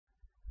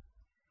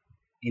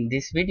In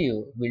this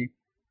video, we'll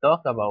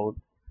talk about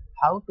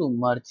how to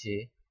merge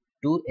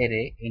two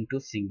array into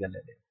single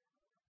array.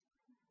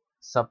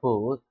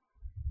 Suppose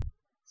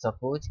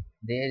suppose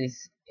there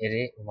is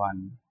array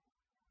 1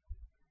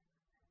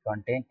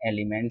 contain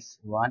elements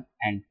 1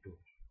 and 2,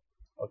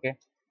 okay,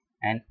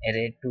 and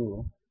array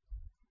 2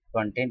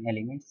 contain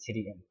elements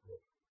 3 and 4,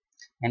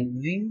 and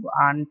we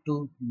want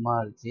to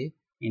merge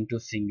into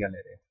single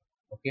array.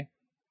 Okay,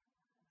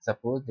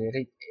 suppose there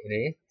is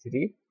array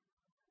 3,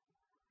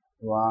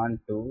 1,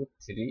 2,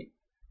 3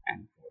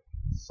 and 4.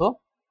 So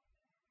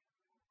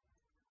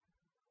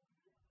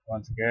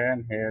once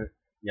again here,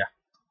 yeah,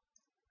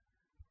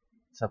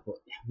 suppose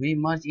we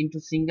merge into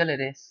single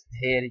arrays.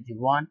 Here is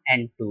 1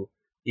 and 2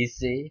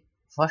 is a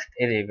first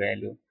array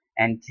value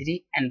and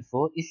 3 and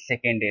 4 is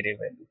second array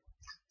value.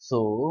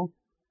 So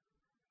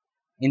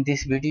in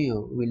this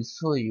video we'll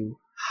show you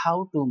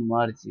how to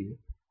merge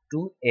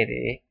two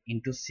array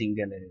into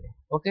single array.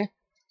 Okay,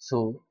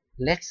 so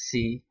let's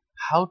see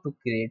how to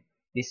create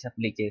this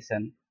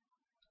application.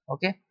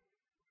 Okay,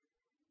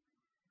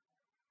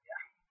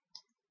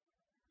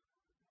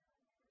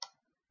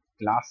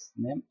 class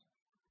name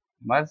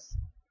merge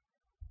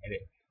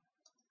array.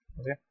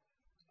 Okay,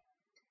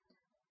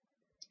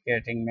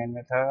 creating main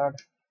method.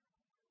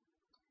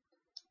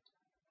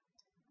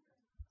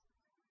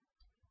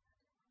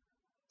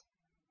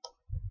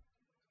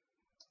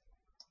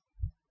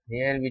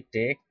 Here we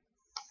take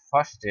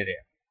first array.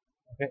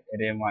 Okay,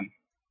 array 1.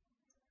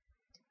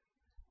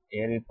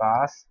 Here we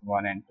pass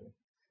 1 and 2.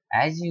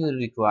 As your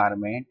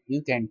requirement,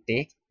 you can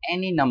take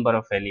any number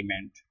of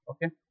element.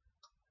 Okay,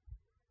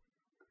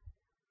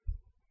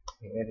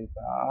 here we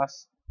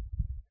pass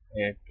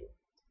array 2.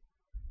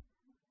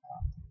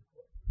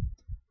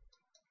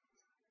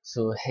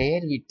 So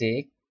here we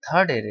take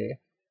third array.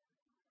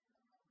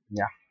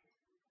 Yeah,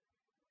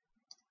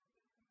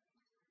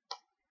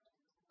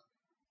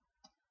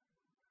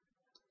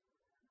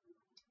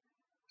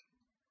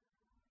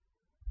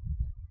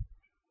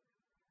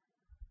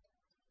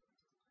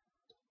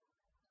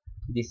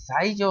 the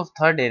size of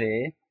third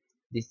array.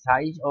 The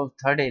size of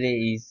third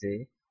array is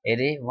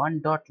array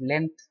 1 dot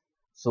length.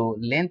 So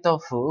length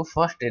of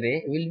first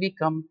array will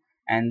become,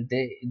 and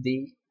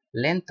the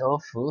length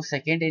of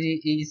second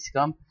array is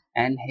come,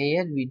 and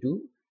here we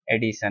do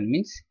addition,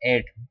 means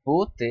add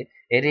both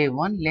array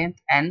 1 length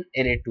and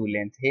array 2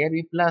 length. Here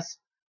we plus,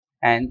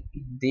 and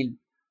the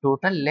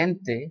total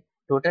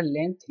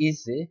length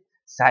is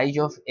size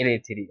of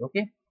array 3.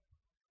 Okay,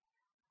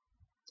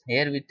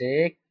 here we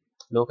take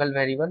local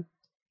variable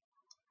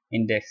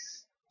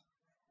index.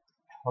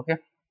 Okay,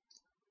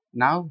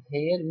 now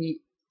here we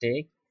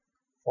take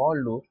for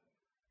loop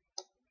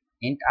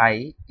int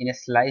I in a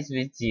slice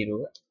with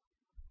 0,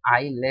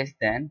 I less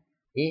than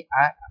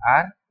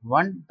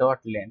ar1 dot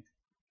length.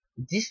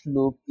 This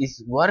loop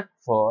is work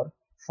for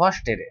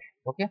first array.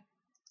 Okay,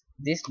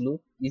 this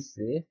loop is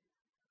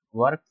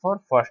work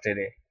for first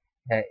array.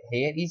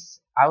 Here is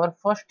our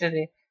first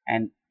array,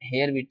 and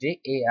here we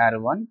take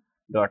ar1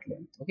 dot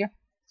length. Okay,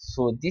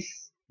 so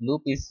this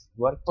loop is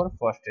work for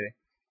first array.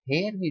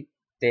 Here we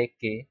take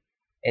a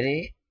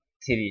array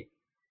 3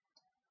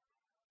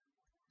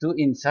 to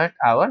insert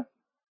our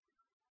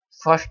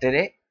first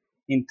array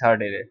in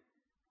third array.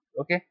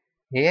 Okay,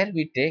 here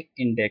we take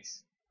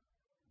index.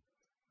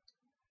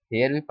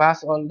 Here we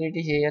pass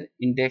already here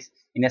index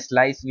in a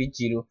slice with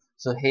 0.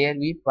 So here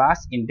we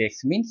pass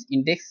index, means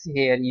index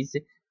here is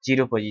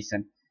 0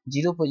 position,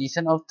 0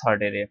 position of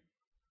third array,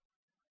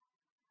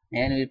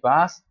 and we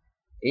pass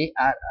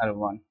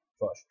arr1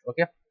 first.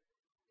 Okay,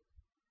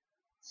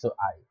 so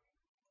I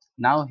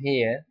now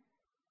here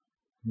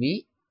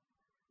we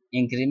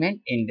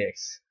increment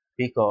index,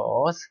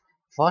 because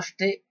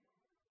first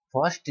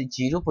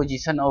 0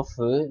 position of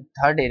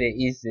third array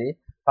is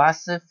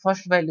pass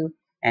first value,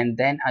 and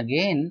then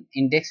again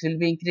index will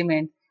be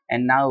increment,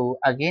 and now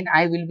again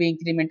I will be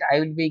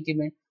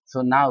increment.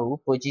 So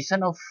now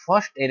position of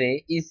first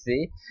array is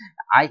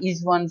I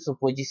is 1, so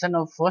position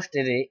of first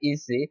array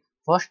is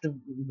first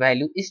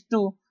value is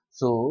 2.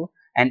 So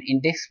and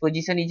index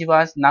position is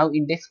was, now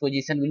index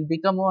position will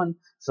become 1,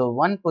 so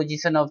 1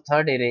 position of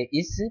third array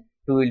is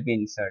 2 will be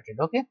inserted.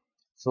 Okay,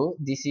 so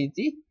this is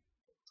the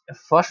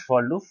first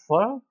for loop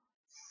for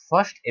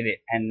first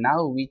array, and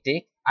now we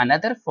take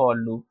another for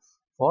loop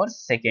for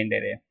second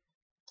array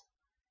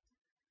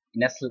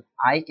in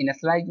I in a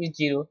slice with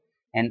 0,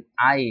 and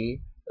I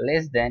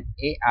less than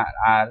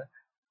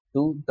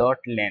arr2 dot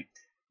length.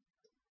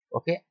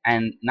 Okay,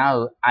 and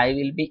now I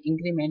will be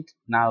increment.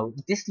 Now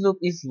this loop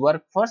is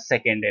work for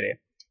second array.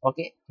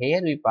 Okay,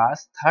 here we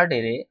pass third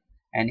array,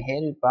 and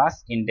here we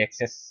pass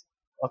indexes.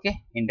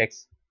 Okay,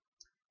 index.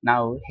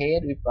 Now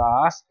here we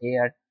pass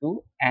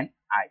ar2 and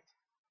I,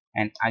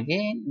 and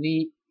again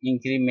we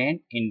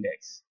increment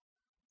index.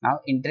 Now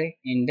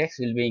index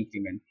will be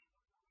increment.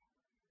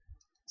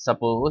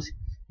 Suppose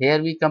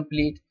here we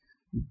complete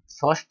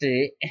first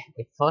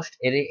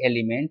array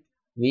element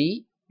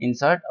we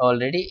insert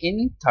already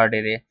in third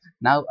array.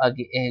 Now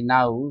again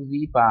now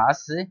we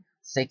pass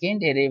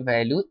second array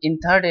value in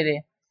third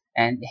array.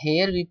 and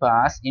here we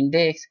pass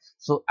index.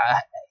 So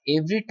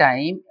every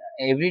time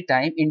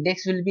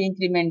index will be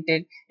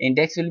incremented.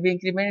 Index will be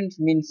incremented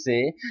means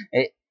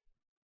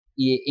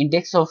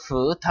index of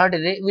third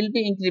array will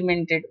be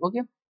incremented.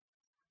 Okay,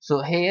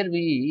 so here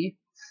we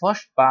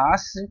first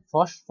pass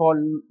first for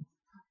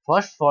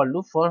first for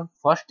loop for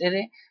first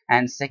array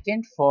and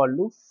second for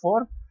loop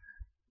for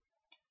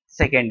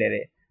second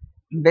array.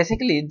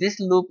 Basically this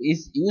loop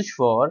is used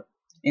for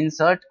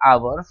insert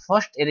our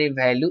first array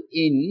value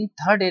in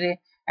third array,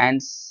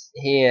 and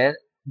here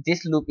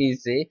this loop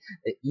is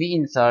we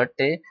insert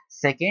a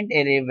second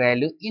array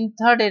value in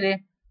third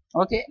array.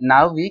 Okay,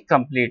 now we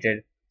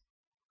completed.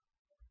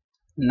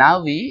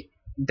 Now we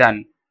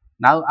done.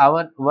 Now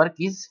our work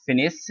is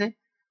finished.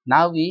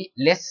 Now we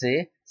let's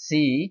say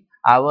see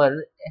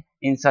our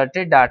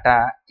inserted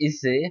data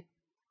is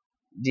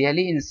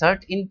really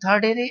insert in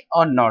third array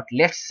or not.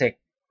 Let's check.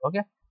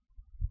 Okay,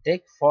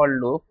 take for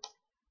loop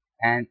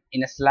and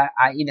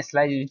I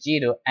initialize is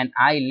 0 and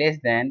I less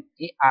than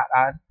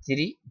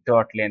arr3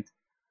 dot length.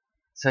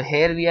 So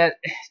here we are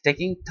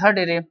taking third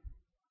array.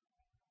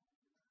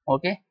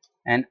 Okay,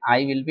 and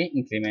I will be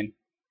increment.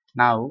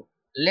 Now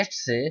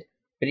let's say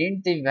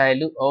print the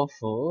value of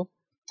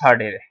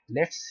third array.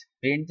 Let's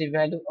print the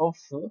value of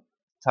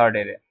third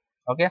array.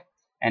 Okay,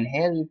 and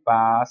here we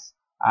pass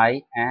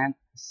I and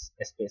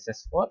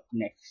spaces for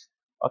next.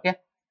 Okay,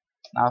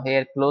 now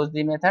here close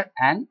the method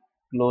and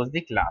close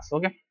the class.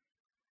 Okay,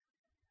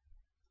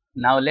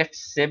 now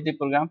let's save the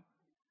program.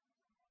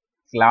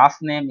 Class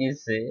name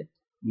is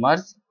merge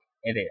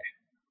array.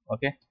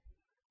 Okay,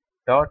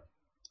 dot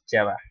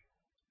java.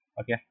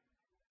 Okay,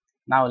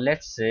 now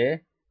let's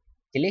say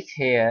click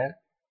here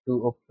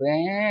to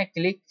open,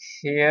 click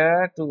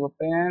here to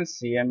open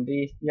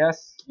cmd.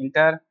 Yes,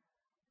 enter.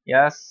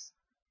 Yes,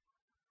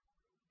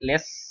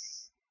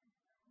 let's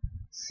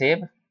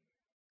save.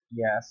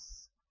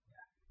 Yes,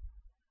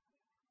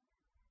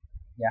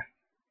 yeah.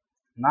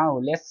 Now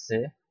let's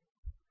say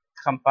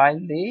compile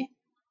the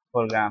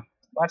program.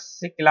 What's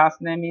the class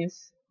name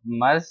is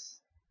merge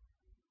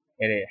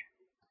array.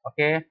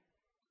 Okay,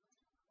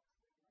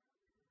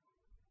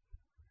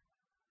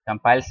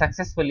 compile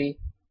successfully.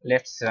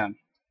 Let's run.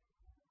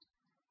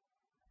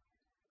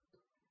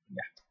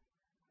 Yeah,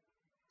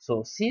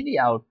 so see the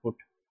output.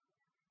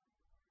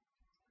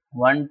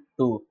 1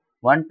 2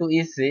 1 2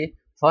 is a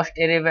first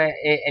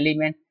array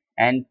element,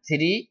 and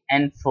 3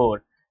 and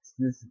 4,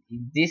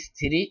 this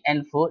 3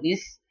 and 4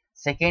 is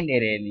second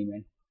array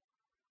element.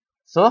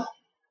 So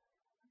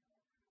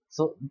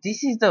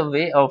this is the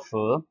way of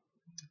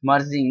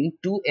merging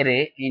two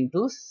array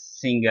into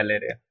single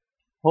array.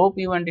 Hope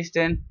you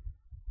understand.